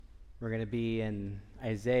We're going to be in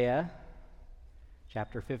Isaiah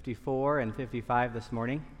chapter 54 and 55 this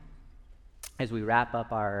morning as we wrap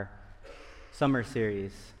up our summer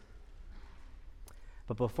series.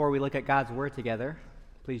 But before we look at God's Word together,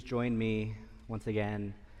 please join me once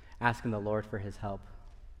again asking the Lord for His help.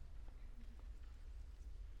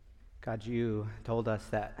 God, you told us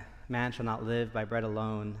that man shall not live by bread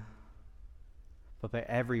alone, but by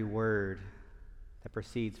every word that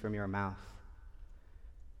proceeds from your mouth.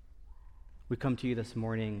 We come to you this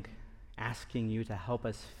morning asking you to help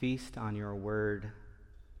us feast on your word,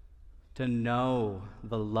 to know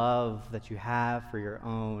the love that you have for your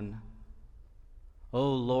own.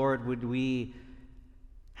 Oh Lord, would we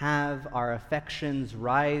have our affections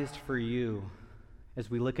rise for you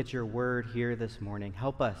as we look at your word here this morning.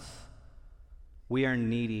 Help us. We are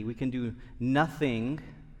needy. We can do nothing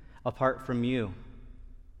apart from you.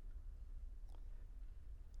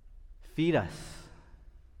 Feed us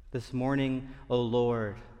this morning, O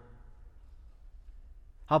Lord.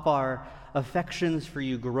 Help our affections for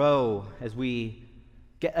you grow as we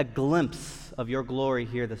get a glimpse of your glory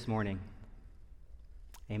here this morning.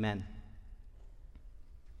 Amen.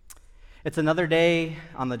 It's another day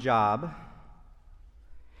on the job.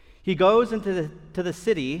 He goes into the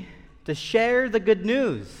city to share the good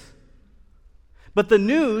news. But the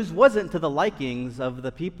news wasn't to the likings of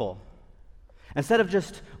the people. Instead of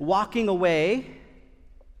just walking away,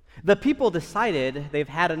 the people decided they've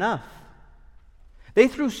had enough. They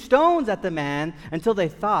threw stones at the man until they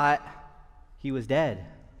thought he was dead.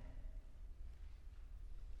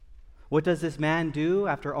 What does this man do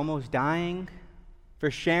after almost dying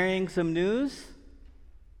for sharing some news?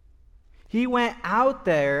 He went out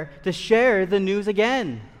there to share the news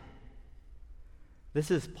again.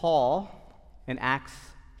 This is Paul in Acts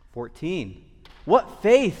 14. What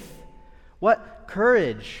faith! What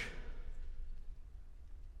courage!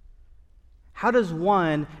 How does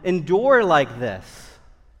one endure like this?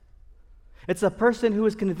 It's a person who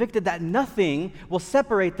is convicted that nothing will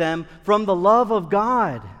separate them from the love of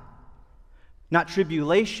God. Not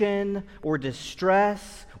tribulation or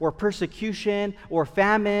distress or persecution or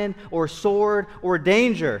famine or sword or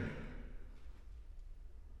danger.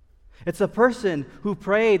 It's a person who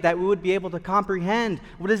prayed that we would be able to comprehend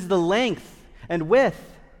what is the length and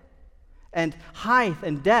width and height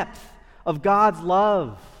and depth of God's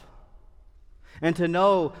love, and to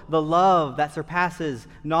know the love that surpasses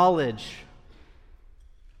knowledge.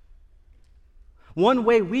 One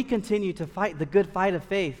way we continue to fight the good fight of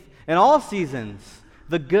faith in all seasons,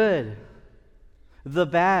 the good, the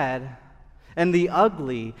bad, and the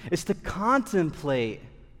ugly, is to contemplate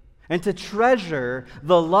and to treasure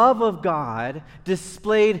the love of God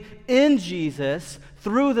displayed in Jesus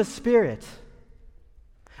through the Spirit.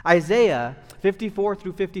 Isaiah 54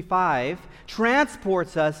 through 55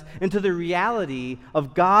 transports us into the reality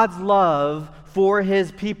of God's love for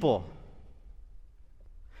His people.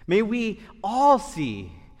 May we all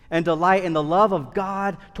see and delight in the love of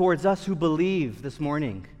God towards us who believe this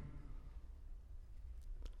morning.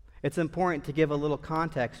 It's important to give a little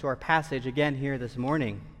context to our passage again here this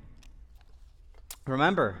morning.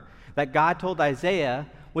 Remember that God told Isaiah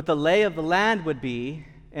what the lay of the land would be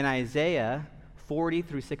in Isaiah 40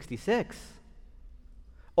 through 66.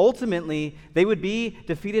 Ultimately, they would be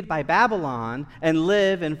defeated by Babylon and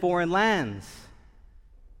live in foreign lands.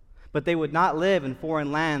 But they would not live in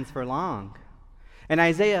foreign lands for long. In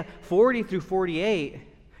Isaiah 40 through 48,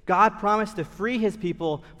 God promised to free His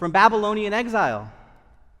people from Babylonian exile.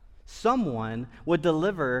 Someone would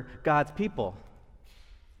deliver God's people.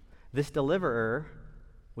 This deliverer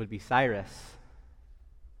would be Cyrus.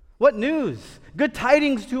 What news! Good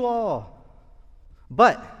tidings to all!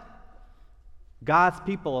 But God's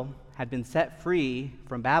people had been set free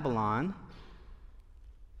from Babylon.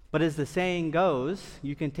 But as the saying goes,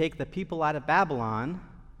 you can take the people out of Babylon,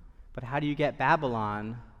 but how do you get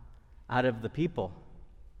Babylon out of the people?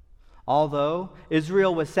 Although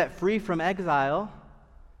Israel was set free from exile,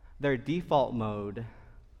 their default mode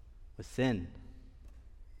was sin.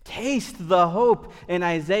 Taste the hope in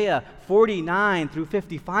Isaiah 49 through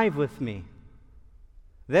 55 with me.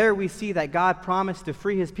 There we see that God promised to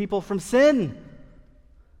free His people from sin.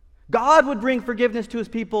 God would bring forgiveness to His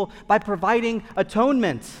people by providing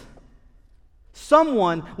atonement.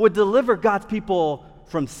 Someone would deliver God's people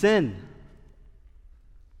from sin.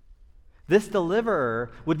 This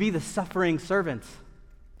deliverer would be the suffering servant.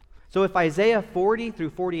 So if Isaiah 40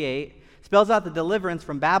 through 48 spells out the deliverance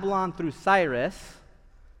from Babylon through Cyrus,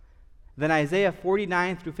 then Isaiah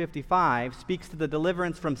 49 through 55 speaks to the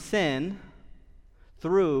deliverance from sin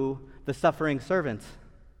through the suffering servant.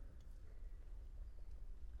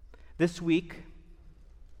 This week,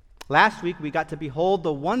 Last week, we got to behold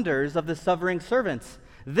the wonders of the suffering servants.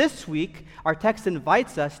 This week, our text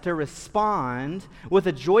invites us to respond with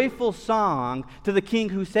a joyful song to the King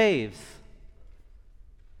who saves.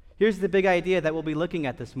 Here's the big idea that we'll be looking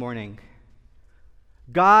at this morning.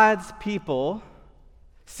 God's people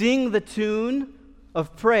sing the tune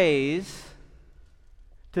of praise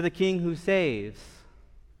to the King who saves.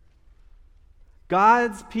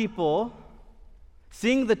 God's people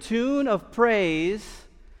sing the tune of praise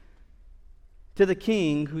to the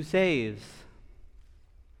King who saves.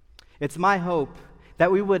 It's my hope that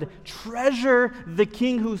we would treasure the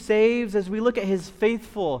King who saves as we look at his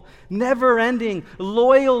faithful, never-ending,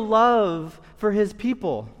 loyal love for his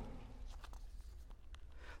people.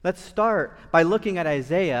 Let's start by looking at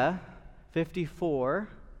Isaiah 54,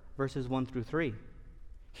 verses 1 through 3.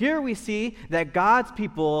 Here we see that God's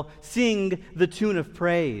people sing the tune of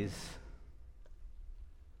praise.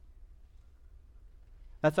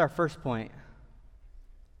 That's our first point.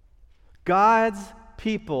 God's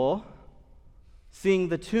people sing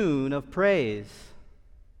the tune of praise.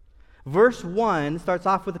 Verse 1 starts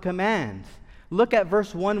off with a command. Look at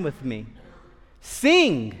verse 1 with me.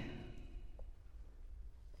 Sing,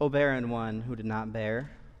 O barren one who did not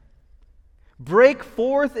bear. Break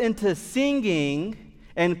forth into singing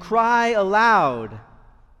and cry aloud,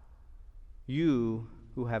 you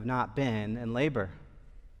who have not been in labor.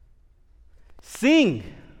 Sing.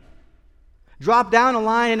 Drop down a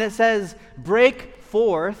line and it says, break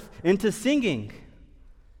forth into singing.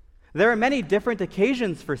 There are many different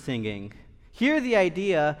occasions for singing. Here, the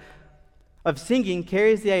idea of singing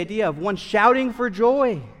carries the idea of one shouting for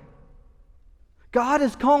joy. God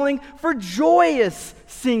is calling for joyous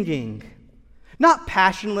singing. Not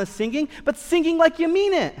passionless singing, but singing like you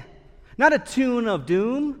mean it. Not a tune of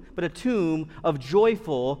doom, but a tune of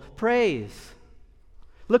joyful praise.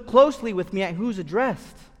 Look closely with me at who's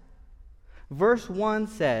addressed. Verse 1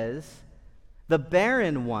 says, the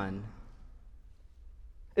barren one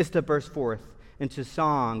is to burst forth into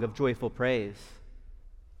song of joyful praise.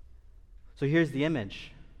 So here's the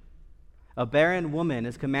image. A barren woman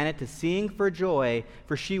is commanded to sing for joy,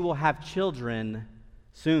 for she will have children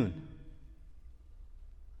soon.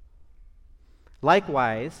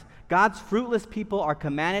 Likewise, God's fruitless people are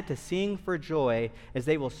commanded to sing for joy as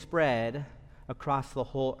they will spread across the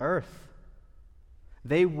whole earth.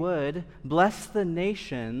 They would bless the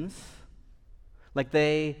nations like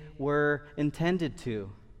they were intended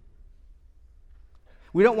to.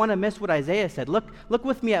 We don't want to miss what Isaiah said. Look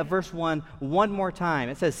with me at verse 1 one more time.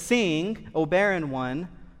 It says, sing, O barren one,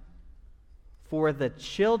 for the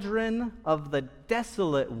children of the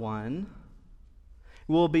desolate one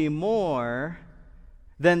will be more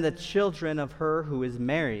than the children of her who is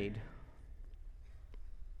married.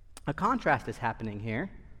 A contrast is happening here.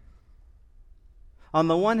 On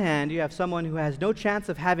the one hand, you have someone who has no chance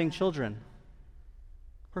of having children.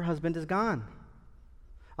 Her husband is gone.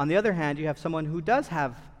 On the other hand, you have someone who does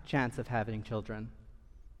have chance of having children.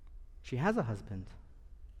 She has a husband.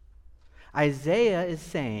 Isaiah is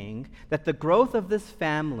saying that the growth of this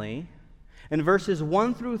family in verses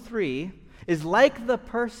 1 through 3 is like the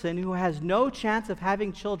person who has no chance of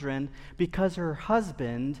having children because her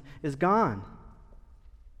husband is gone.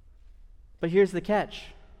 But here's the catch.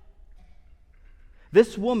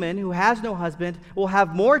 This woman who has no husband will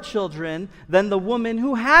have more children than the woman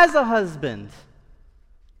who has a husband.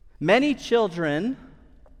 Many children,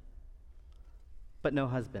 but no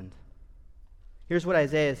husband. Here's what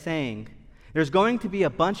Isaiah is saying. There's going to be a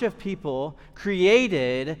bunch of people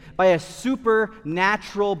created by a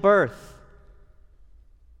supernatural birth.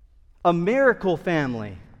 A miracle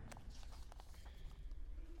family.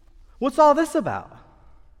 What's all this about?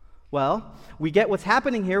 Well, we get what's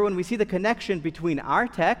happening here when we see the connection between our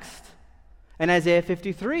text and Isaiah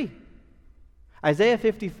 53. Isaiah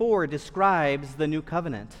 54 describes the new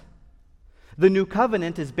covenant. The new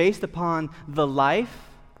covenant is based upon the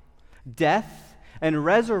life, death, and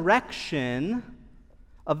resurrection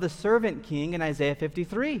of the servant king in Isaiah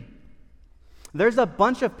 53. There's a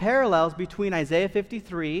bunch of parallels between Isaiah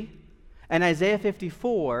 53 and Isaiah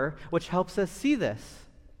 54, which helps us see this.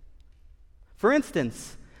 For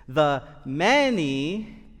instance, the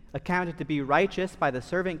many accounted to be righteous by the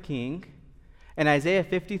servant king in Isaiah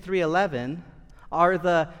 53:11 are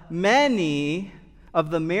the many of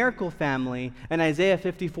the miracle family in Isaiah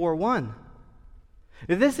 54:1.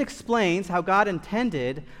 This explains how God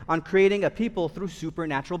intended on creating a people through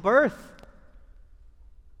supernatural birth.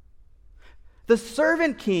 The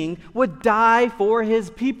servant king would die for his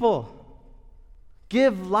people,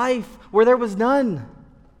 give life where there was none.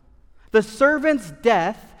 The servant's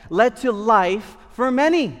death led to life for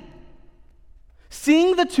many.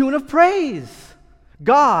 Sing the tune of praise.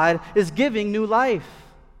 God is giving new life.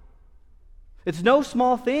 It's no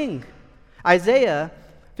small thing. Isaiah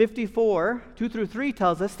 54, 2 through 3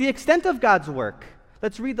 tells us the extent of God's work.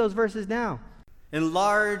 Let's read those verses now.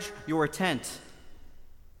 Enlarge your tent.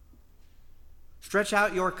 Stretch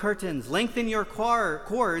out your curtains. Lengthen your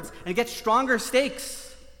cords and get stronger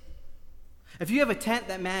stakes. If you have a tent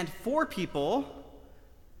that manned 4 people,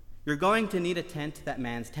 you're going to need a tent that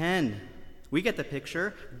mans 10. We get the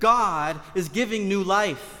picture. God is giving new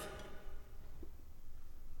life.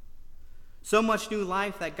 So much new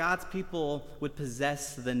life that God's people would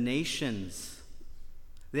possess the nations.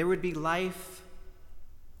 There would be life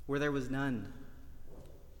where there was none.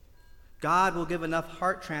 God will give enough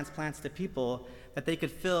heart transplants to people that they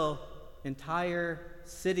could fill entire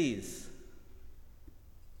cities.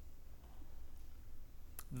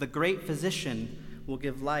 The great physician will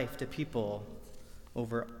give life to people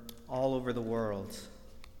all over the world.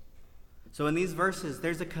 So in these verses,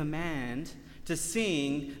 there's a command to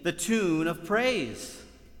sing the tune of praise.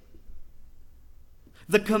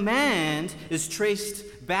 The command is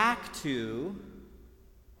traced back to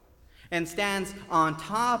and stands on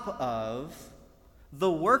top of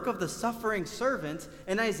the work of the suffering servant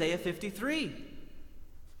in Isaiah 53.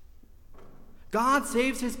 God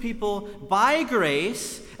saves his people by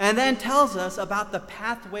grace and then tells us about the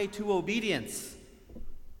pathway to obedience.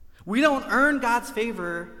 We don't earn God's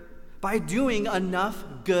favor by doing enough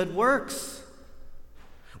good works.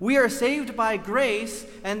 We are saved by grace,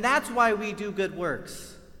 and that's why we do good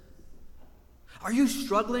works. Are you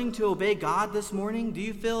struggling to obey God this morning? Do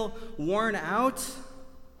you feel worn out?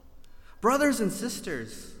 Brothers and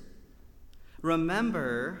sisters,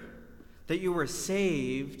 remember that you were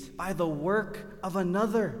saved by the work of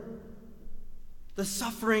another, the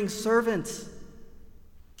suffering servant,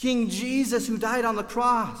 King Jesus, who died on the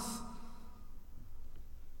cross.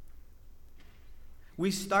 We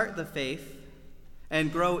start the faith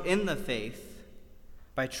and grow in the faith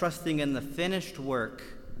by trusting in the finished work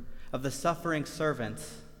of the suffering servant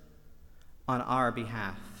on our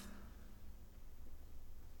behalf.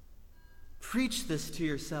 Preach this to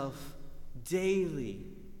yourself daily,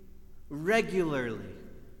 regularly.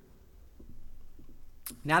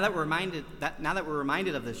 Now that we're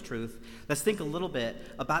reminded of this truth, let's think a little bit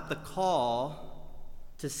about the call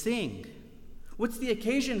to sing. What's the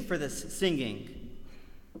occasion for this singing?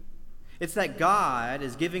 It's that God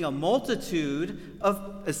is saving a multitude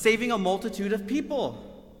of people.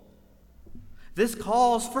 This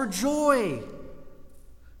calls for joy.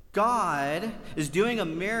 God is doing a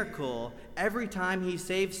miracle every time he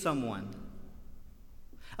saves someone.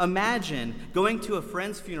 Imagine going to a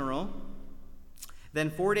friend's funeral,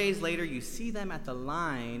 then 4 days later you see them at the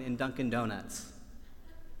line in Dunkin' Donuts.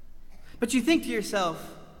 But you think to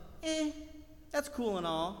yourself, that's cool and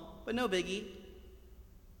all, but no biggie.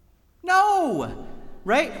 No!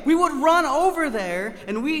 Right? We would run over there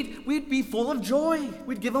and we'd be full of joy.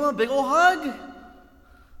 We'd give them a big ol' hug.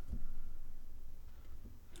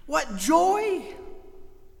 What joy!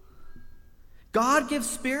 God gives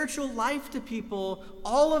spiritual life to people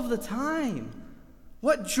all of the time.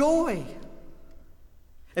 What joy!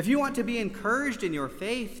 If you want to be encouraged in your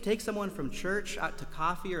faith, take someone from church out to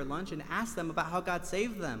coffee or lunch and ask them about how God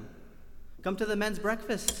saved them. Come to the men's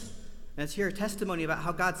breakfast and let's hear a testimony about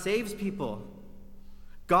how God saves people.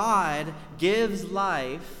 God gives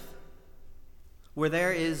life where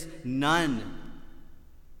there is none.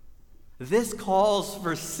 This calls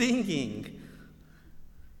for singing.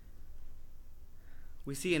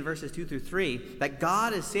 We see in verses 2 through 3 that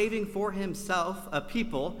God is saving for himself a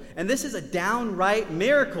people, and this is a downright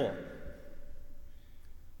miracle.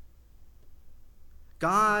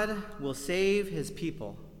 God will save his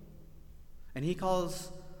people, and he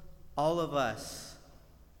calls all of us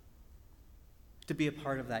to be a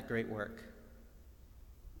part of that great work.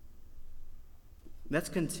 Let's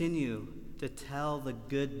continue to tell the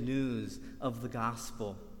good news of the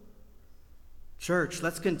gospel. Church,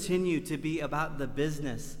 let's continue to be about the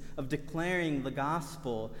business of declaring the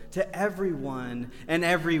gospel to everyone and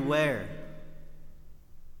everywhere.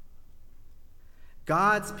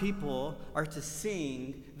 God's people are to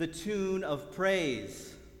sing the tune of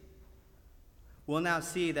praise. We'll now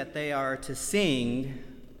see that they are to sing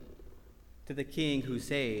to the King who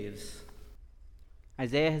saves.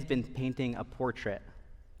 Isaiah has been painting a portrait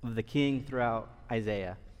of the king throughout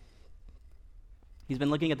Isaiah. He's been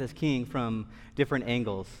looking at this king from different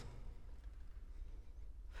angles.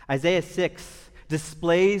 Isaiah 6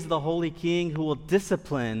 displays the holy king who will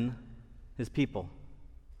discipline his people.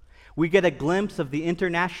 We get a glimpse of the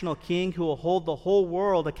international king who will hold the whole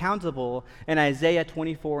world accountable in Isaiah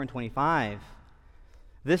 24 and 25.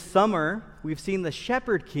 This summer, we've seen the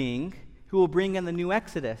shepherd king who will bring in the new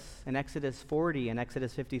Exodus in Exodus 40 and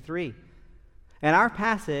Exodus 53. In our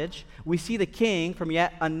passage, we see the king from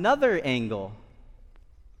yet another angle.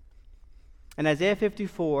 In Isaiah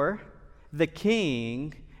 54, the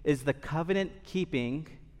king is the covenant-keeping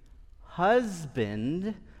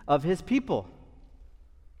husband of his people.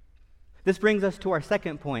 This brings us to our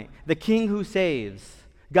second point, the king who saves.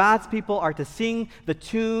 God's people are to sing the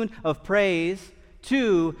tune of praise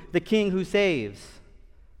to the king who saves.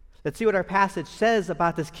 Let's see what our passage says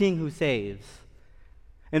about this king who saves.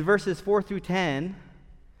 In verses 4 through 10,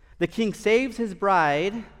 the king saves his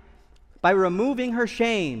bride by removing her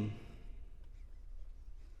shame.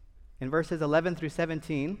 In verses 11 through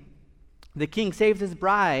 17, the king saves his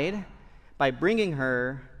bride by bringing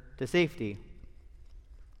her to safety.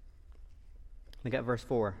 Look at verse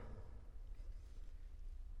 4.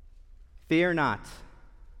 Fear not,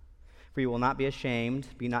 for you will not be ashamed.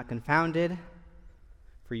 Be not confounded,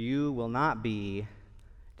 for you will not be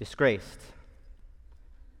disgraced.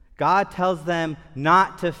 God tells them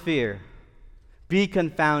not to fear, be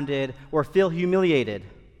confounded, or feel humiliated.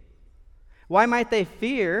 Why might they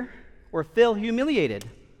fear or feel humiliated?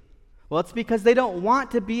 Well, it's because they don't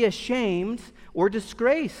want to be ashamed or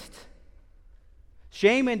disgraced.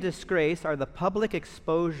 Shame and disgrace are the public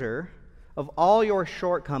exposure of all your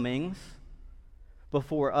shortcomings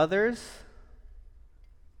before others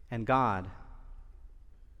and God.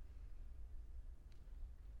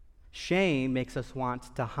 Shame makes us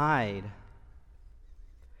want to hide.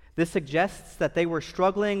 This suggests that they were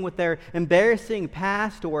struggling with their embarrassing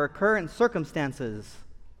past or current circumstances.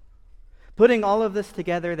 Putting all of this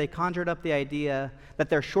together, they conjured up the idea that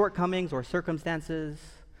their shortcomings or circumstances,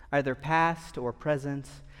 either past or present,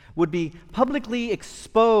 would be publicly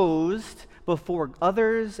exposed before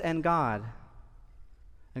others and God.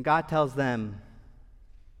 And God tells them,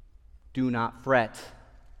 do not fret.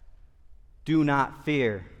 Do not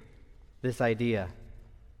fear this idea.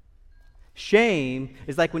 Shame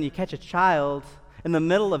is like when you catch a child in the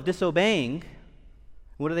middle of disobeying.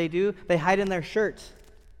 What do? They hide in their shirt.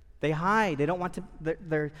 They hide. They don't want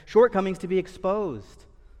their shortcomings to be exposed.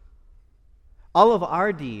 All of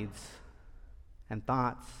our deeds and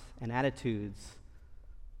thoughts and attitudes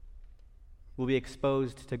will be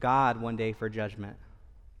exposed to God one day for judgment.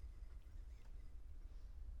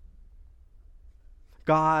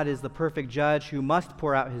 God is the perfect judge who must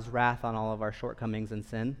pour out his wrath on all of our shortcomings and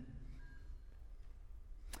sin.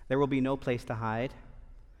 There will be no place to hide.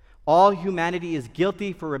 All humanity is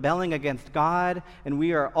guilty for rebelling against God, and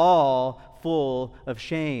we are all full of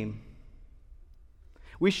shame.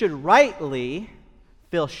 We should rightly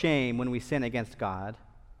feel shame when we sin against God,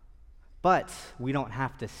 but we don't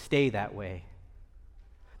have to stay that way.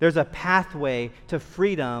 There's a pathway to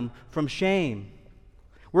freedom from shame.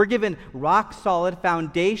 We're given rock-solid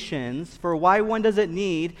foundations for why one doesn't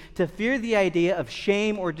need to fear the idea of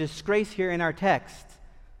shame or disgrace here in our text.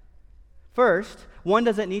 First, one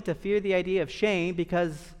doesn't need to fear the idea of shame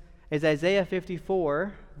because, as Isaiah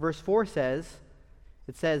 54, verse 4 says,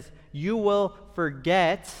 it says, you will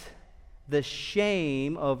forget the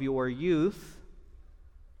shame of your youth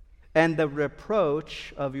and the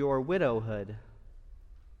reproach of your widowhood.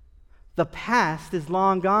 The past is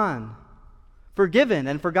long gone, forgiven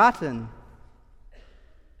and forgotten.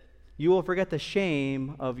 You will forget the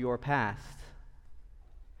shame of your past.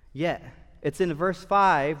 Yet, it's in verse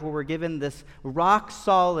 5 where we're given this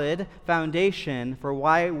rock-solid foundation for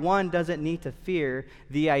why one doesn't need to fear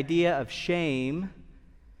the idea of shame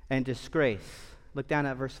and disgrace. Look down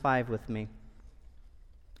at verse 5 with me.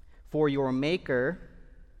 For your Maker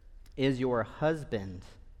is your husband.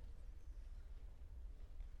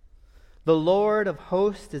 The Lord of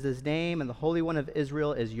hosts is his name, and the Holy One of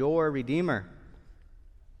Israel is your Redeemer.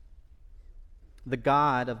 The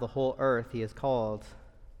God of the whole earth he is called.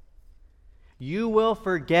 You will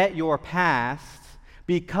forget your past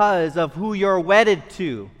because of who you're wedded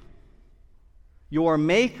to. Your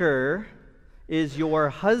Maker is your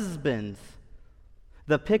husband.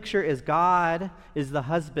 The picture is God is the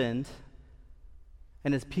husband,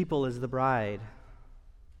 and his people is the bride.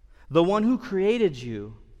 The one who created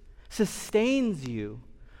you, sustains you,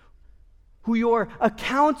 who you're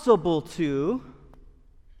accountable to,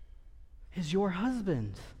 is your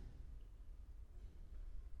husband.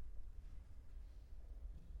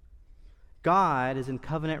 God is in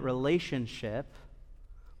covenant relationship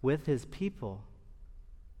with his people.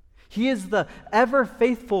 He is the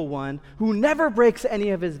ever-faithful one who never breaks any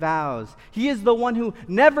of his vows. He is the one who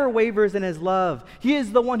never wavers in his love. He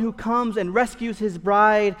is the one who comes and rescues his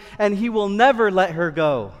bride, and he will never let her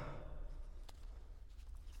go.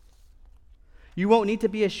 You won't need to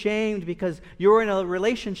be ashamed because you're in a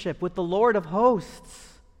relationship with the Lord of hosts.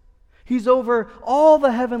 He's over all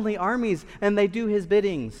the heavenly armies, and they do his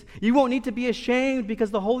biddings. You won't need to be ashamed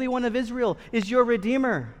because the Holy One of Israel is your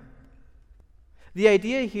Redeemer. The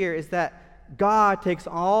idea here is that God takes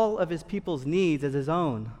all of his people's needs as his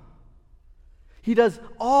own. He does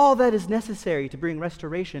all that is necessary to bring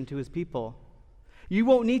restoration to his people. You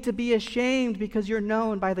won't need to be ashamed because you're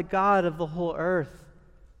known by the God of the whole earth.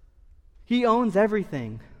 He owns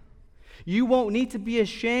everything. You won't need to be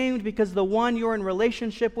ashamed because the one you're in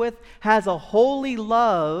relationship with has a holy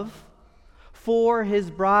love for his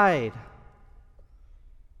bride.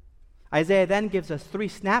 Isaiah then gives us 3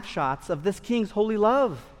 snapshots of this king's holy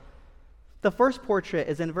love. The first portrait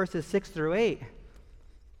is in verses 6 through 8.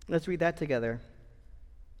 Let's read that together.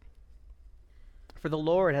 For the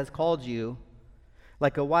Lord has called you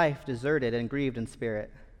like a wife deserted and grieved in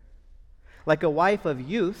spirit, like a wife of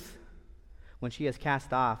youth when she is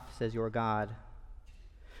cast off, says your God.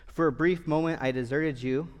 For a brief moment I deserted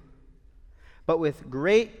you, but with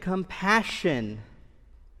great compassion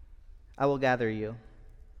I will gather you.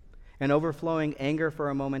 In overflowing anger for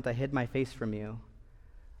a moment I hid my face from you,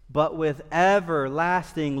 but with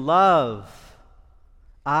everlasting love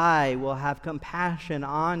I will have compassion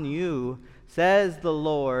on you, says the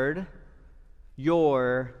Lord,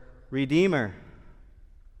 your Redeemer.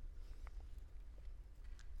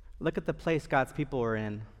 Look at the place God's people are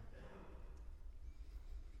in.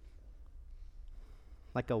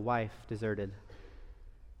 Like a wife deserted.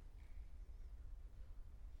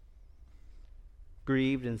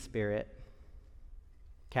 Grieved in spirit.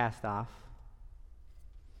 Cast off.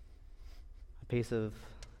 A place of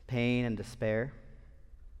pain and despair.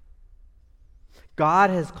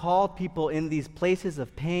 God has called people in these places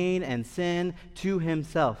of pain and sin to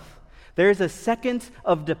himself. There's a second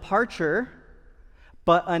of departure,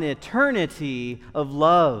 but an eternity of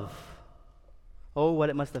love. Oh, what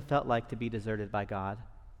it must have felt like to be deserted by God,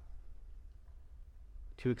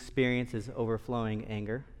 to experience his overflowing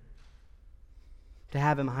anger, to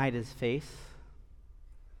have him hide his face,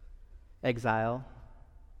 exile,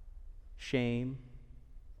 shame,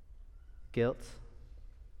 guilt,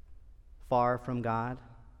 far from God.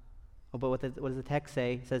 Oh, but what does the text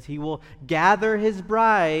say? It says he will gather his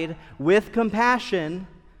bride with compassion.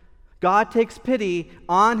 God takes pity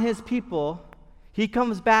on his people. He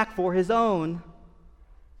comes back for his own.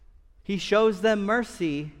 He shows them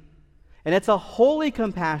mercy. And it's a holy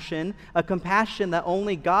compassion, a compassion that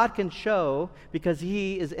only God can show because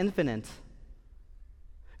he is infinite.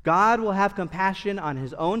 God will have compassion on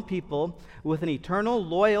his own people with an eternal,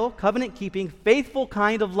 loyal, covenant-keeping, faithful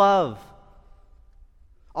kind of love.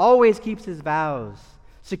 Always keeps his vows,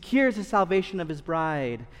 secures the salvation of his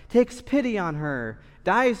bride, takes pity on her,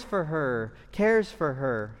 dies for her, cares for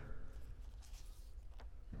her.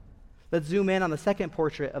 Let's zoom in on the second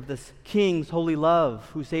portrait of this king's holy love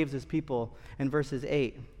who saves his people in verses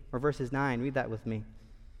 8 or verses 9. Read that with me.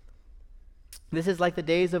 This is like the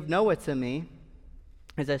days of Noah to me,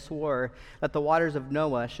 as I swore that the waters of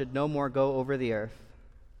Noah should no more go over the earth.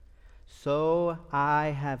 So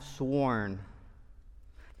I have sworn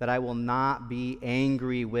that I will not be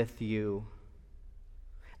angry with you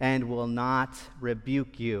and will not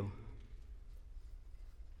rebuke you.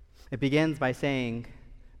 It begins by saying,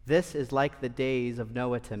 this is like the days of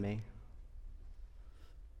Noah to me.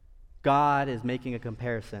 God is making a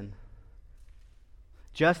comparison.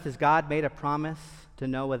 Just as God made a promise to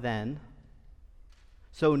Noah then,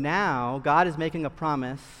 so now God is making a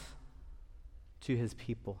promise to his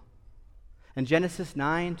people. In Genesis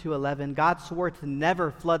 9-11, God swore to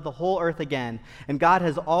never flood the whole earth again, and God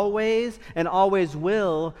has always and always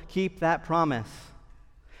will keep that promise.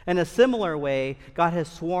 In a similar way, God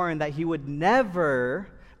has sworn that he would never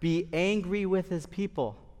be angry with his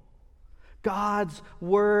people. God's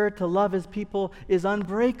word to love his people is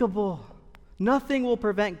unbreakable. Nothing will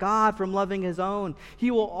prevent God from loving his own.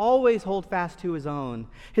 He will always hold fast to his own.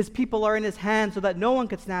 His people are in his hand so that no one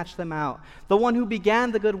can snatch them out. The one who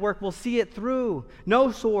began the good work will see it through.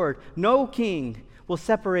 No sword, no king will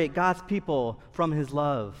separate God's people from his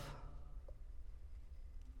love.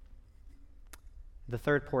 The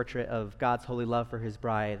third portrait of God's holy love for his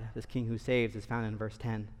bride, this king who saves, is found in verse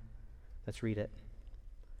 10. Let's read it.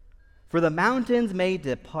 For the mountains may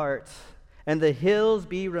depart and the hills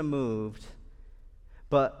be removed,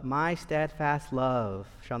 but my steadfast love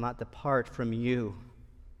shall not depart from you,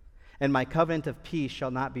 and my covenant of peace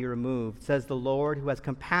shall not be removed, says the Lord who has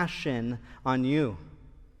compassion on you.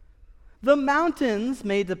 The mountains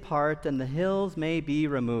may depart and the hills may be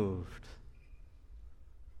removed.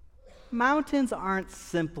 Mountains aren't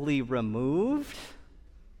simply removed.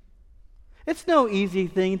 It's no easy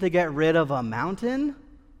thing to get rid of a mountain.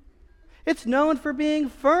 It's known for being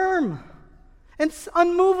firm and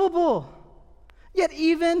unmovable. Yet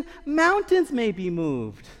even mountains may be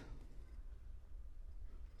moved.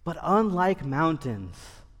 But unlike mountains,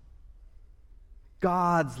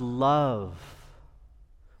 God's love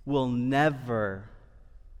will never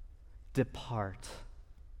depart.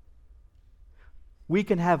 We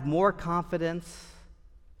can have more confidence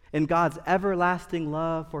in God's everlasting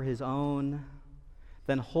love for his own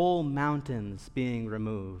than whole mountains being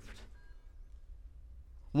removed.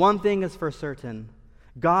 One thing is for certain: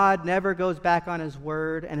 God never goes back on his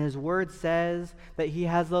word, and his word says that he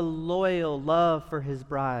has a loyal love for his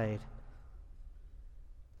bride.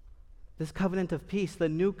 This covenant of peace, the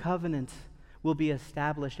new covenant, will be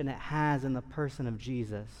established, and it has in the person of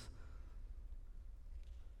Jesus.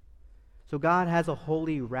 So God has a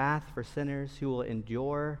holy wrath for sinners who will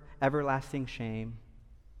endure everlasting shame,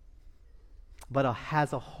 but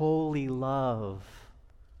has a holy love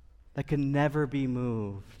that can never be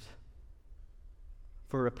moved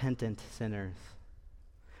for repentant sinners.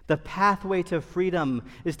 The pathway to freedom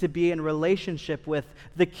is to be in relationship with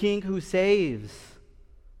the King who saves.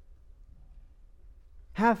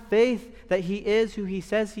 Have faith that he is who he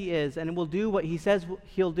says he is and will do what he says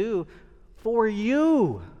he'll do for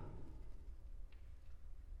you.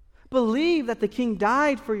 Believe that the King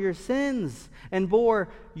died for your sins and bore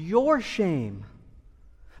your shame.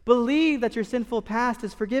 Believe that your sinful past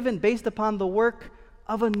is forgiven based upon the work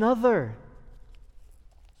of another.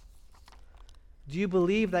 Do you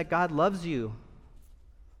believe that God loves you,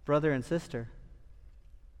 brother and sister?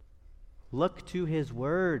 Look to his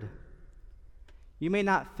word. You may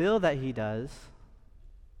not feel that he does.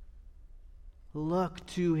 Look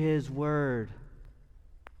to his word.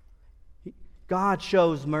 God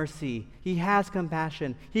shows mercy. He has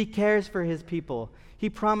compassion. He cares for his people. He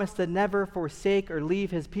promised to never forsake or leave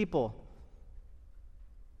his people.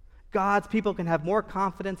 God's people can have more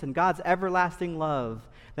confidence in God's everlasting love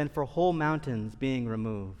than for whole mountains being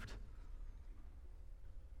removed.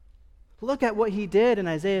 Look at what he did in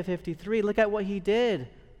Isaiah 53. Look at what he did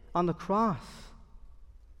on the cross.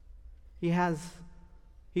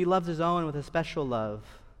 He loves his own with a special love.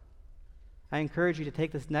 I encourage you to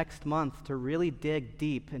take this next month to really dig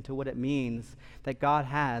deep into what it means that God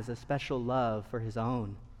has a special love for his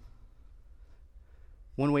own.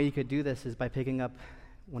 One way you could do this is by picking up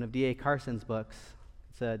one of D.A. Carson's books.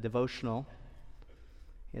 It's a devotional.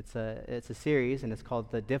 It's a series, and it's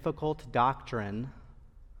called The Difficult Doctrine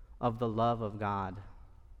of the Love of God.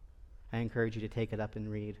 I encourage you to take it up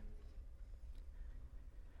and read.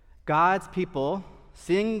 God's people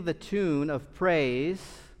sing the tune of praise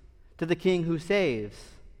to the King who saves.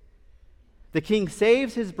 The King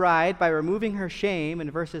saves his bride by removing her shame in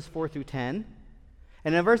verses 4 through 10.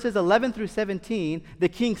 And in verses 11 through 17, the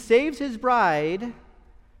King saves his bride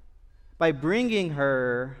by bringing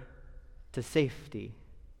her to safety.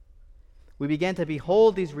 We begin to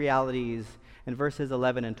behold these realities in verses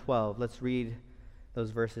 11 and 12. Let's read those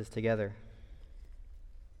verses together.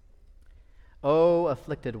 O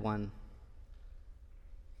afflicted one,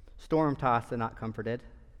 storm-tossed and not comforted,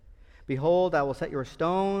 behold, I will set your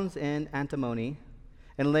stones in antimony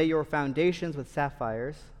and lay your foundations with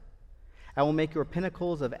sapphires. I will make your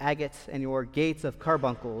pinnacles of agates and your gates of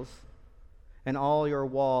carbuncles and all your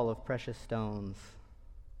wall of precious stones.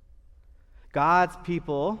 God's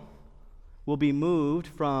people will be moved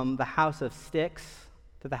from the house of sticks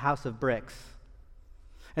to the house of bricks.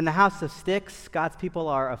 In the house of sticks, God's people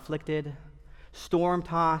are afflicted,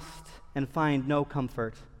 storm-tossed, and find no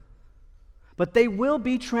comfort. But they will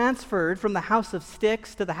be transferred from the house of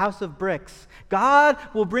sticks to the house of bricks. God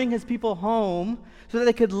will bring his people home so that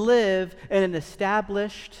they could live in an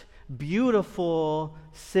established, beautiful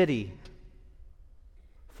city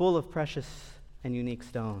full of precious and unique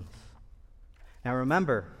stones. Now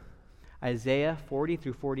remember, Isaiah 40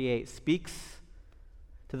 through 48 speaks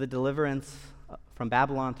to the deliverance from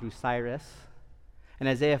Babylon through Cyrus, and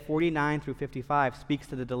Isaiah 49 through 55 speaks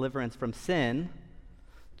to the deliverance from sin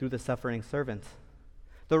through the suffering servant.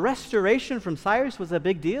 The restoration from Cyrus was a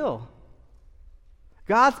big deal.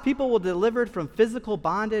 God's people were delivered from physical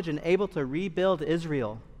bondage and able to rebuild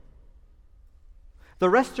Israel. The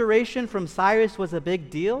restoration from Cyrus was a big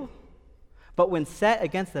deal, but when set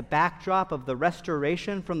against the backdrop of the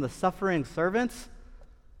restoration from the suffering servants,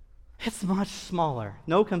 it's much smaller.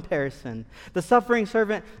 No comparison. The suffering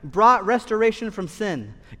servant brought restoration from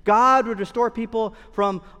sin. God would restore people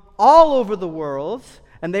from all over the world,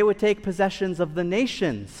 and they would take possessions of the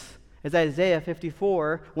nations, as Isaiah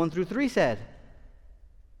 54, 1 through 3 said.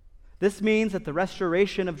 This means that the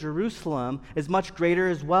restoration of Jerusalem is much greater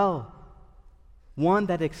as well. one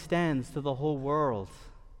that extends to the whole world.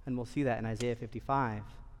 And we'll see that in Isaiah 55.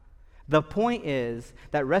 The point is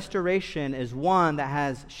that restoration is one that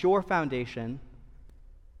has sure foundation,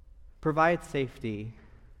 provides safety,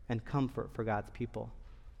 and comfort for God's people.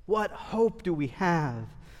 What hope do we have?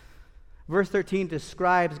 Verse 13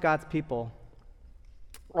 describes God's people.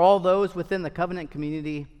 All those within the covenant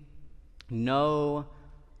community know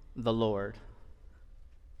the Lord.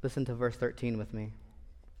 Listen to verse 13 with me.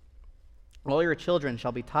 All your children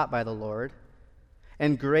shall be taught by the Lord,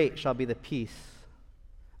 and great shall be the peace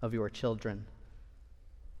of your children.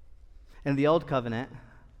 In the Old Covenant,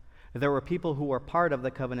 there were people who were part of the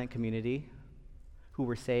covenant community who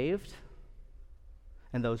were saved,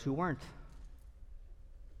 and those who weren't.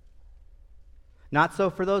 Not so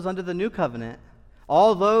for those under the New Covenant.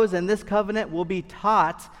 All those in this covenant will be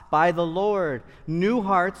taught by the Lord. New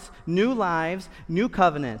hearts, new lives, new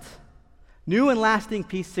covenant. New and lasting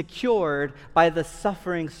peace secured by the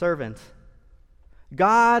suffering servant.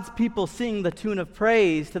 God's people sing the tune of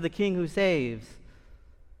praise to the King who saves.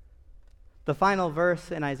 The final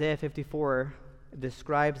verse in Isaiah 54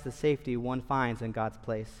 describes the safety one finds in God's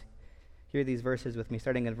place. Hear these verses with me,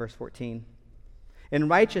 starting in verse 14. In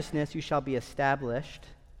righteousness you shall be established.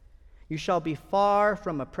 You shall be far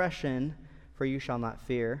from oppression, for you shall not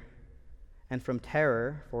fear, and from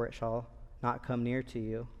terror, for it shall not come near to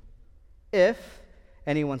you. If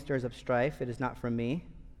anyone stirs up strife, it is not from me.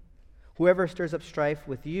 Whoever stirs up strife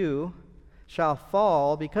with you shall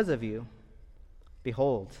fall because of you.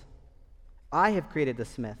 Behold, I have created the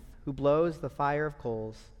smith who blows the fire of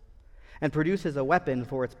coals and produces a weapon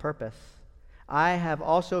for its purpose. I have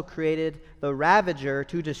also created the ravager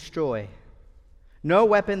to destroy. No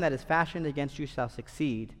weapon that is fashioned against you shall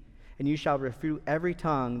succeed, and you shall refute every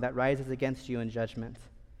tongue that rises against you in judgment.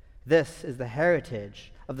 This is the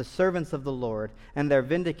heritage of the servants of the Lord, and their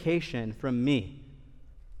vindication from me,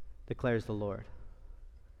 declares the Lord.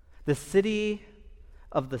 The city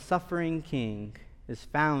of the suffering king is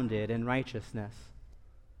founded in righteousness.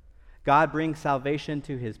 God brings salvation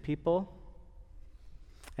to his people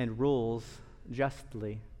and rules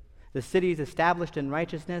justly. The city is established in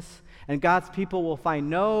righteousness, and God's people will find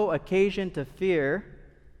no occasion to fear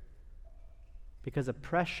because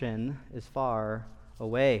oppression is far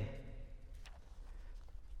away.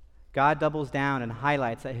 God doubles down and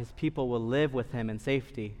highlights that his people will live with him in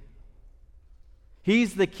safety.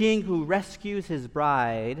 He's the king who rescues his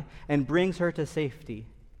bride and brings her to safety.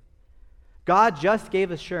 God just gave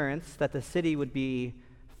assurance that the city would be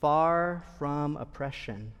far from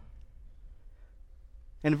oppression.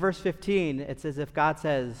 In verse 15, it's as if God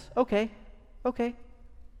says, okay,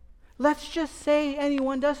 let's just say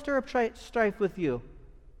anyone does stir up strife with you.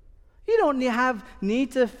 You don't have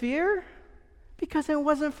need to fear because it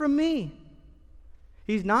wasn't from me.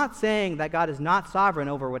 He's not saying that God is not sovereign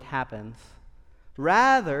over what happens.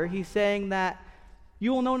 Rather, he's saying that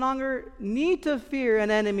you will no longer need to fear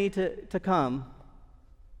an enemy to come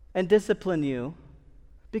and discipline you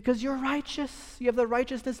because you're righteous. You have the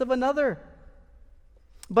righteousness of another.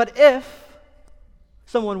 But if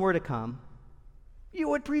someone were to come, you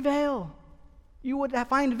would prevail. You would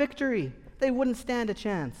find victory. They wouldn't stand a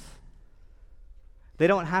chance. They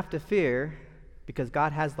don't have to fear because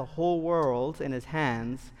God has the whole world in his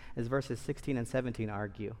hands, as verses 16 and 17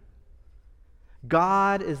 argue.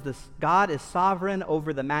 God is sovereign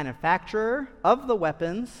over the manufacturer of the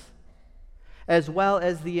weapons, as well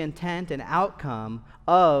as the intent and outcome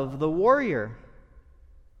of the warrior.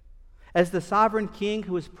 As the sovereign king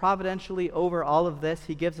who is providentially over all of this,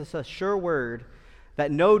 he gives us a sure word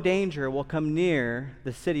that no danger will come near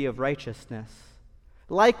the city of righteousness.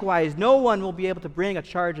 Likewise, no one will be able to bring a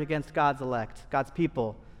charge against God's elect, God's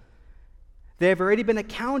people. They have already been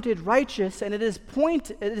accounted righteous, and it is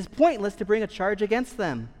pointless to bring a charge against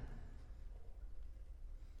them.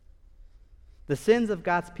 The sins of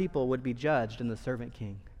God's people would be judged in the servant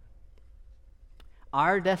king.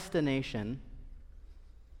 Our destination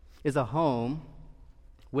is a home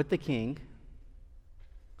with the king,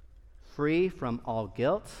 free from all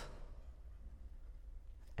guilt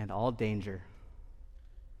and all danger.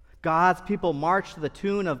 God's people march to the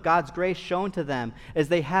tune of God's grace shown to them as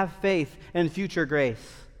they have faith in future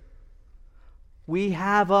grace. We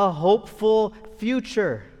have a hopeful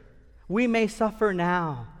future. We may suffer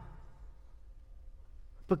now,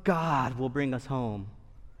 but God will bring us home.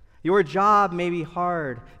 Your job may be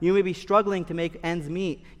hard. You may be struggling to make ends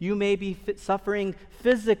meet. You may be suffering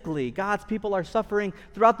physically. God's people are suffering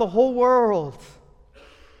throughout the whole world.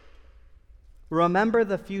 Remember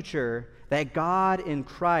the future that God in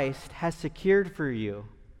Christ has secured for you.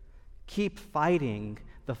 Keep fighting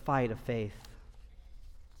the fight of faith.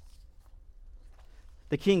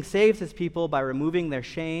 The king saves his people by removing their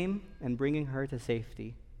shame and bringing her to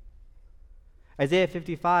safety. Isaiah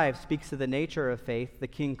 55 speaks to the nature of faith the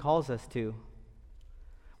king calls us to.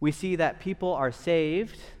 We see that people are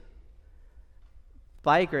saved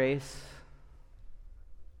by grace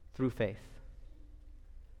through faith.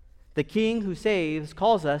 The king who saves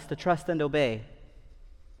calls us to trust and obey.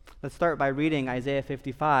 Let's start by reading Isaiah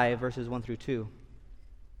 55, verses 1 through 2.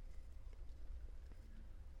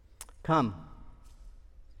 Come,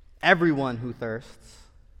 everyone who thirsts,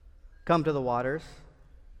 come to the waters.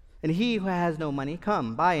 And he who has no money,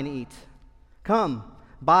 come, buy and eat. Come,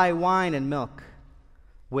 buy wine and milk,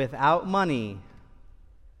 without money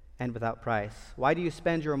and without price. Why do you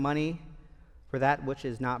spend your money for that which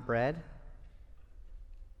is not bread,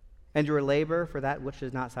 and your labor for that which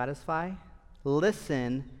does not satisfy?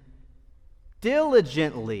 Listen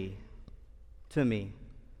diligently to me,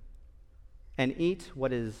 and eat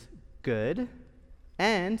what is good,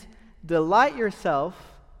 and delight yourself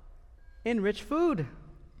in rich food.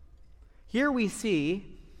 Here we see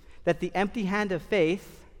that the empty hand of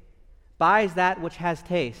faith buys that which has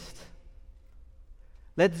taste.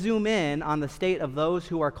 Let's zoom in on the state of those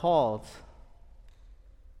who are called.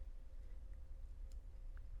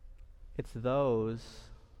 It's those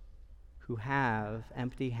who have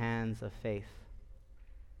empty hands of faith.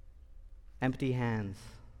 Empty hands.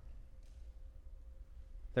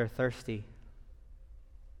 They're thirsty.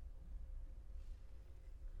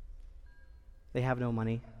 They have no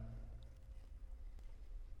money.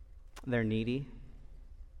 They're needy,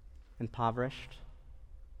 impoverished.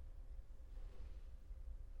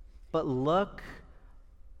 But look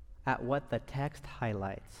at what the text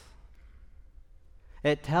highlights.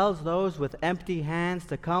 It tells those with empty hands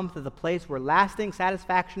to come to the place where lasting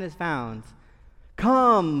satisfaction is found.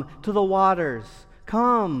 Come to the waters.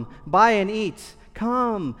 Come, buy and eat.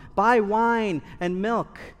 Come, buy wine and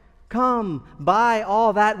milk. Come, buy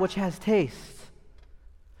all that which has taste.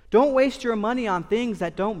 Don't waste your money on things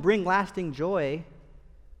that don't bring lasting joy,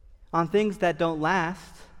 on things that don't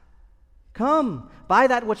last. Come, buy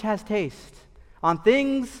that which has taste, on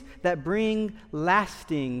things that bring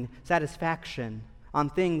lasting satisfaction, on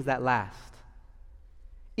things that last.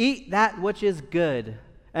 Eat that which is good,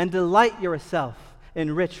 and delight yourself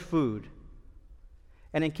in rich food.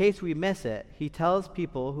 And in case we miss it, he tells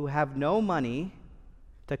people who have no money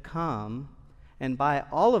to come and buy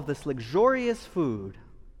all of this luxurious food.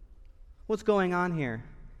 What's going on here?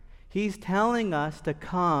 He's telling us to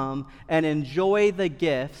come and enjoy the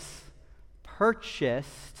gifts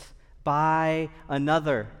purchased by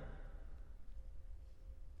another.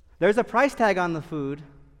 There's a price tag on the food,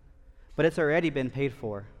 but it's already been paid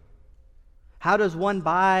for. How does one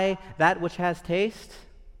buy that which has taste?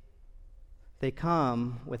 They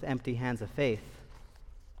come with empty hands of faith.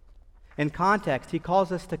 In context, he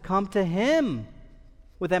calls us to come to him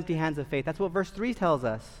with empty hands of faith. That's what verse 3 tells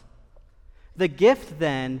us. The gift,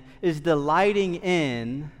 then, is delighting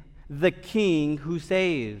in the King who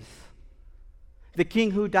saves, the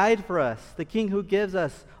King who died for us, the King who gives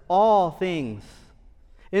us all things.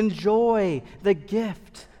 Enjoy the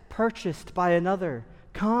gift purchased by another.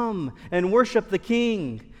 Come and worship the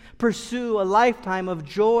King. Pursue a lifetime of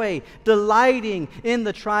joy, delighting in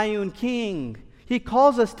the triune King. He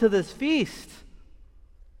calls us to this feast.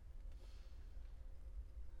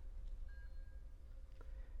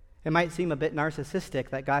 It might seem a bit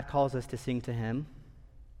narcissistic that God calls us to sing to him,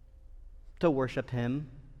 to worship him,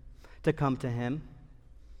 to come to him.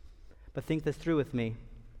 But think this through with me.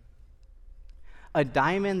 A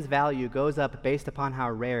diamond's value goes up based upon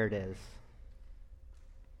how rare it is.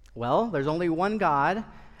 Well, there's only one God,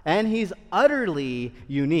 and he's utterly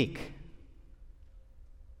unique.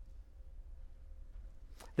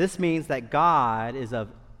 This means that God is of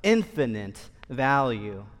infinite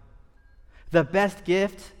value. The best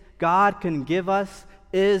gift God can give us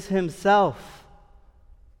is himself.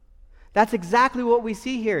 That's exactly what we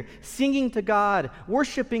see here. Singing to God,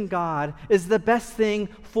 worshiping God is the best thing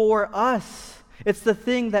for us. It's the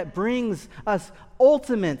thing that brings us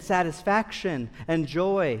ultimate satisfaction and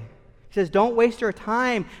joy. He says, don't waste your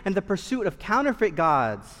time in the pursuit of counterfeit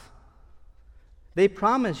gods. They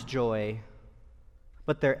promise joy,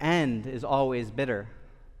 but their end is always bitter.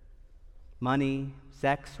 Money,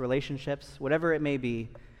 sex, relationships, whatever it may be,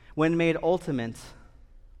 when made ultimate,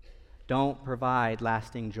 don't provide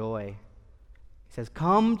lasting joy. He says,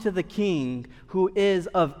 come to the King who is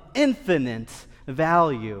of infinite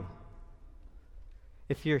value.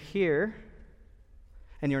 If you're here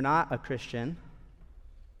and you're not a Christian,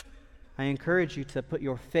 I encourage you to put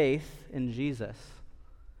your faith in Jesus.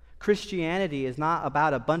 Christianity is not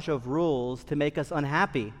about a bunch of rules to make us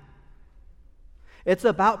unhappy. It's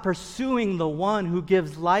about pursuing the one who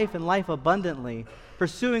gives life and life abundantly,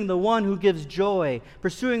 pursuing the one who gives joy,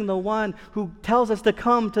 pursuing the one who tells us to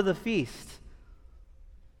come to the feast.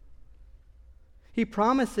 He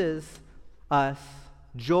promises us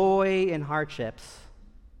joy in hardships,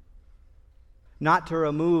 not to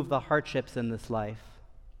remove the hardships in this life,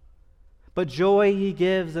 but joy he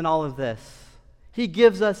gives in all of this. He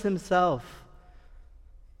gives us himself.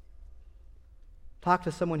 Talk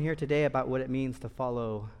to someone here today about what it means to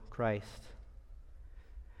follow Christ.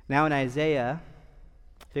 Now in Isaiah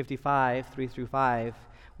 55, 3 through 5,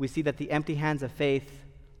 we see that the empty hands of faith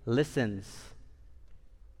listens.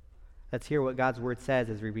 Let's hear what God's word says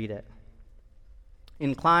as we read it.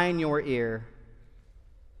 Incline your ear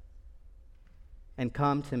and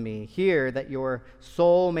come to me. Hear that your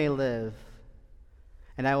soul may live,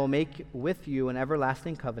 and I will make with you an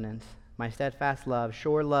everlasting covenant, my steadfast love,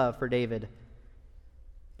 sure love for David.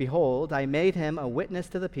 Behold, I made him a witness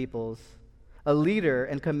to the peoples, a leader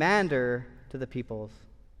and commander to the peoples.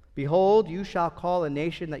 Behold, you shall call a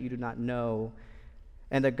nation that you do not know,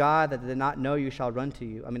 and a God that did not know you shall run to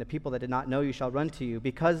you. A people that did not know you shall run to you,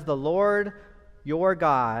 because the Lord your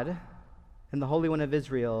God and the Holy One of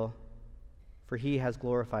Israel, for he has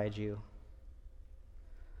glorified you.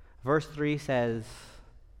 Verse 3 says,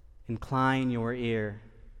 incline your ear.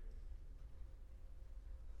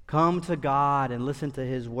 Come to God and listen to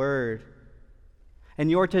his word.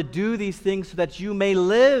 And you're to do these things so that you may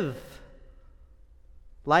live.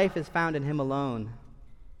 Life is found in him alone.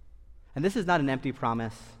 And this is not an empty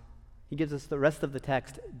promise. He gives us the rest of the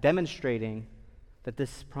text demonstrating that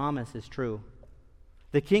this promise is true.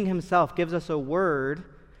 The King himself gives us a word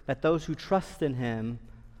that those who trust in him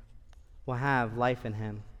will have life in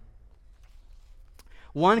him.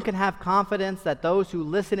 One can have confidence that those who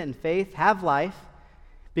listen in faith have life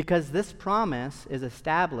because this promise is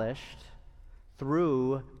established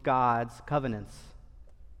through God's covenants.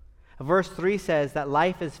 Verse 3 says that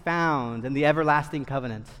life is found in the everlasting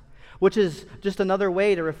covenant, which is just another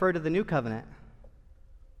way to refer to the new covenant.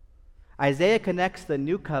 Isaiah connects the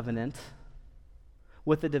new covenant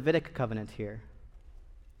with the Davidic covenant here.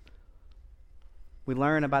 We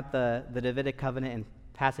learn about the Davidic covenant in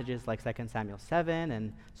passages like 2 Samuel 7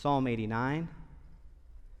 and Psalm 89.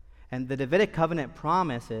 And the Davidic covenant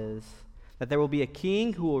promises that there will be a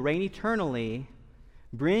king who will reign eternally,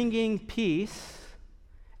 bringing peace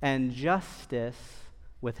and justice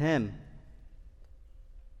with him.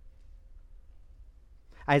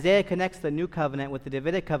 Isaiah connects the new covenant with the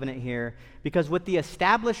Davidic covenant here because with the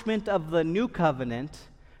establishment of the new covenant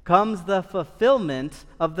comes the fulfillment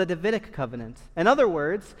of the Davidic covenant. In other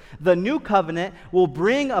words, the new covenant will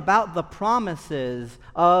bring about the promises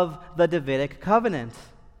of the Davidic covenant.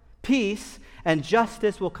 Peace and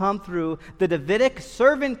justice will come through the Davidic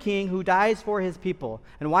servant king who dies for his people.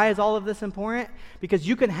 And why is all of this important? Because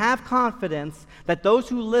you can have confidence that those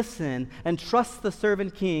who listen and trust the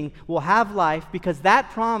servant king will have life because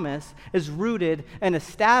that promise is rooted and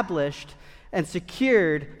established and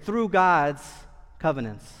secured through God's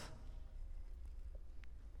covenants.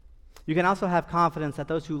 You can also have confidence that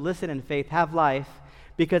those who listen in faith have life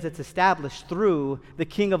because it's established through the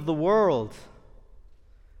King of the world.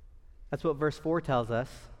 That's what verse 4 tells us.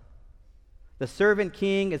 The servant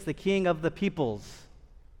king is the king of the peoples,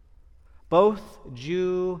 both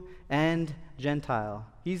Jew and Gentile.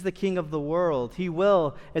 He's the king of the world. He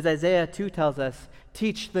will, as Isaiah 2 tells us,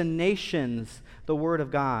 teach the nations the word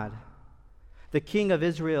of God. The king of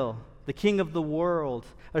Israel, the king of the world,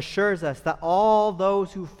 assures us that all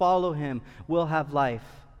those who follow him will have life.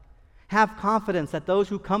 Have confidence that those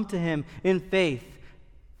who come to him in faith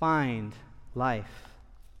find life.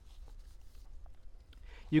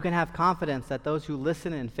 You can have confidence that those who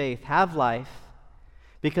listen in faith have life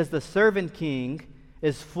because the servant king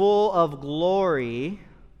is full of glory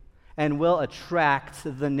and will attract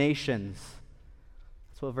the nations.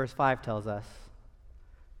 That's what verse 5 tells us.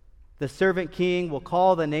 The servant king will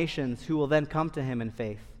call the nations who will then come to him in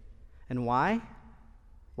faith. And why?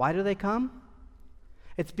 Why do they come?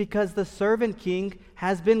 It's because the servant king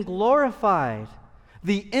has been glorified.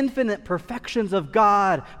 The infinite perfections of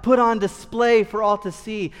God put on display for all to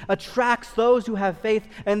see attracts those who have faith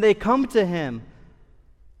and they come to him.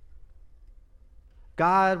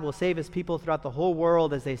 God will save his people throughout the whole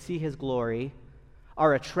world as they see his glory,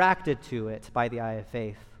 are attracted to it by the eye of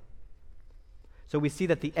faith. So we see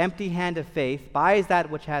that the empty hand of faith buys that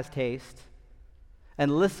which has taste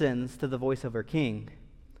and listens to the voice of her king.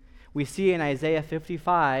 We see in Isaiah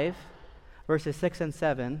 55, verses 6 and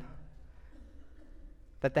 7,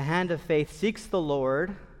 that the hand of faith seeks the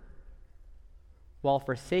Lord while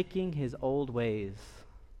forsaking his old ways.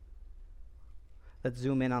 Let's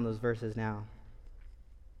zoom in on those verses now.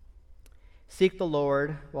 Seek the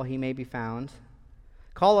Lord while he may be found.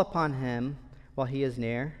 Call upon him while he is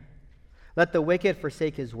near. Let the wicked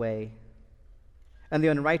forsake his way, and the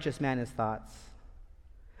unrighteous man his thoughts.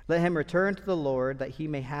 Let him return to the Lord, that he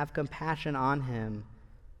may have compassion on him,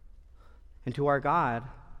 and to our God,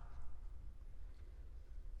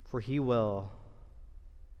 for he will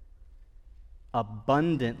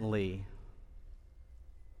abundantly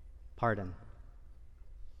pardon.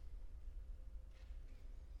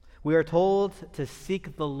 We are told to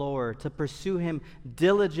seek the Lord, to pursue him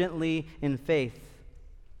diligently in faith,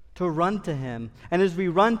 to run to him. And as we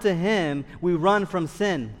run to him, we run from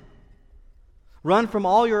sin. Run from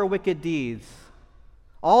all your wicked deeds,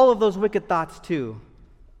 all of those wicked thoughts too.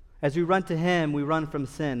 As we run to him, we run from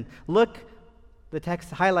sin. Look, the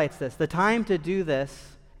text highlights this. The time to do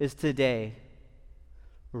this is today,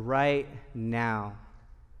 right now.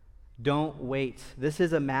 Don't wait. This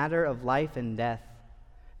is a matter of life and death.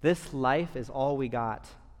 This life is all we got.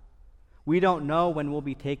 We don't know when we'll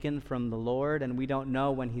be taken from the Lord, and we don't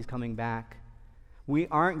know when he's coming back. We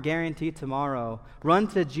aren't guaranteed tomorrow. Run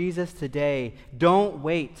to Jesus today. Don't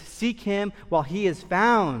wait. Seek him while he is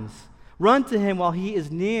found. Run to him while he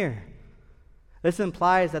is near. This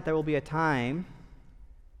implies that there will be a time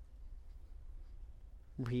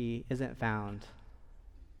where he isn't found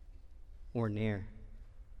or near.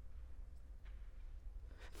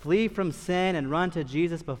 Flee from sin and run to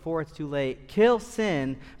Jesus before it's too late. Kill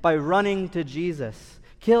sin by running to Jesus.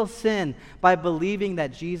 Kill sin by believing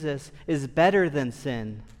that Jesus is better than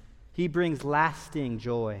sin. He brings lasting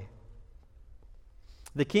joy.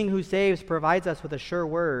 The King who saves provides us with a sure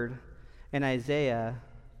word in Isaiah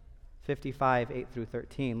 55, 8 through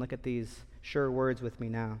 13. Look at these sure words with me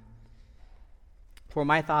now. For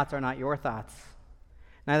my thoughts are not your thoughts,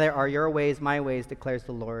 neither are your ways my ways, declares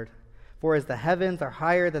the Lord. For as the heavens are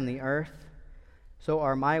higher than the earth, so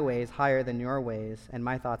are my ways higher than your ways, and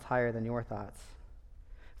my thoughts higher than your thoughts.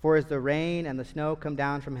 For as the rain and the snow come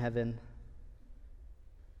down from heaven,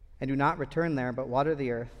 and do not return there, but water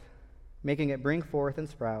the earth, making it bring forth and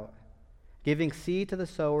sprout, giving seed to the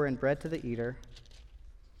sower and bread to the eater,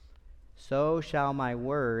 so shall my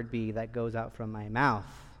word be that goes out from my mouth.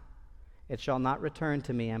 It shall not return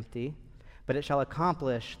to me empty, but it shall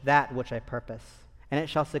accomplish that which I purpose, and it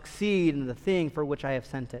shall succeed in the thing for which I have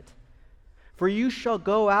sent it. For you shall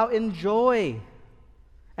go out in joy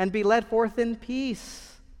and be led forth in peace.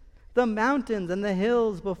 The mountains and the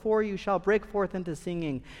hills before you shall break forth into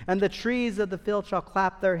singing, and the trees of the field shall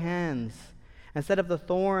clap their hands. Instead of the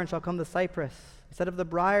thorn shall come the cypress, instead of the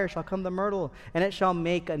briar shall come the myrtle, and it shall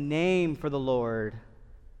make a name for the Lord,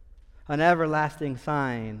 an everlasting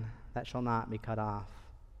sign that shall not be cut off.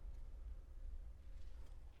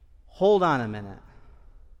 Hold on a minute.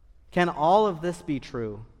 Can all of this be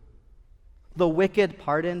true? The wicked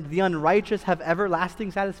pardoned, the unrighteous have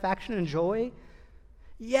everlasting satisfaction and joy?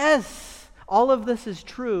 Yes, all of this is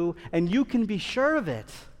true, and you can be sure of it.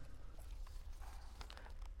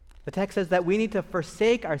 The text says that we need to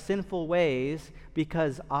forsake our sinful ways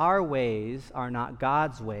because our ways are not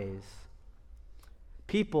God's ways.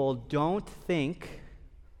 People don't think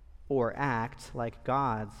or act like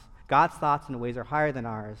God's. God's thoughts and ways are higher than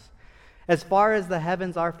ours. As far as the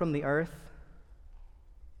heavens are from the earth,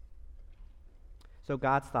 so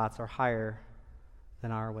God's thoughts are higher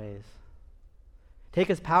than our ways. Take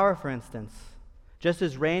his power, for instance. Just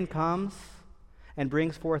as rain comes and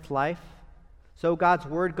brings forth life, so God's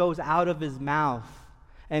word goes out of his mouth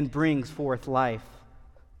and brings forth life.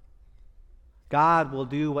 God will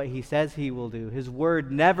do what he says he will do. His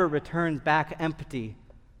word never returns back empty.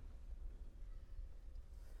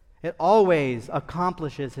 It always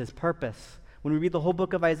accomplishes his purpose. When we read the whole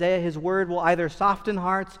book of Isaiah, his word will either soften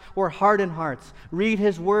hearts or harden hearts. Read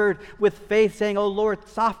his word with faith, saying, "Oh Lord,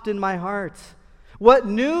 soften my heart." What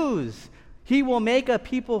news! He will make a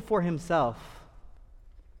people for himself.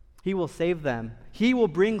 He will save them. He will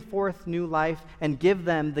bring forth new life and give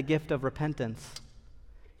them the gift of repentance.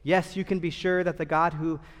 Yes, you can be sure that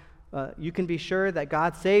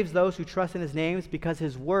God saves those who trust in his names because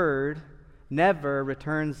his word never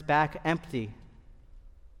returns back empty.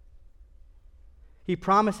 He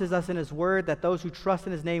promises us in his word that those who trust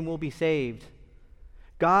in his name will be saved.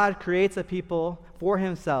 God creates a people for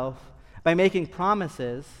himself by making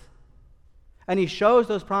promises, and he shows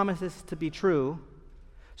those promises to be true,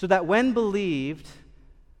 so that when believed,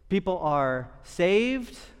 people are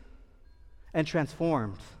saved and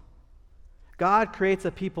transformed. God creates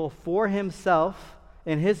a people for himself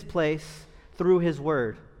in his place through his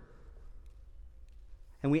word.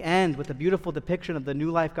 And we end with a beautiful depiction of the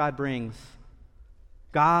new life God brings.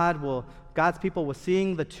 God's people will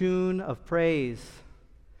sing the tune of praise.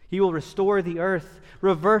 He will restore the earth,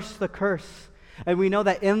 reverse the curse. And we know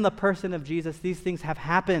that in the person of Jesus, these things have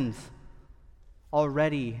happened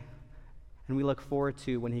already. And we look forward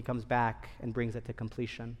to when he comes back and brings it to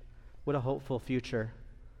completion. What a hopeful future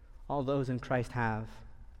all those in Christ have.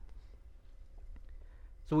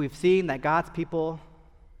 So we've seen that God's people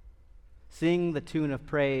sing the tune of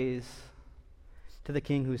praise to the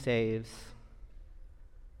King who saves.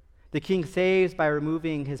 The King saves by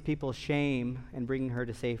removing his people's shame and bringing her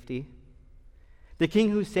to safety. The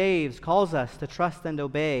King who saves calls us to trust and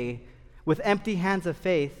obey with empty hands of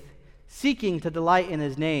faith, seeking to delight in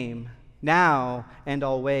his name, now and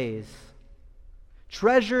always.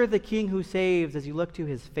 Treasure the King who saves as you look to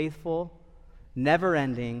his faithful,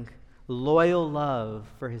 never-ending, loyal love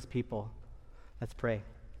for his people. Let's pray.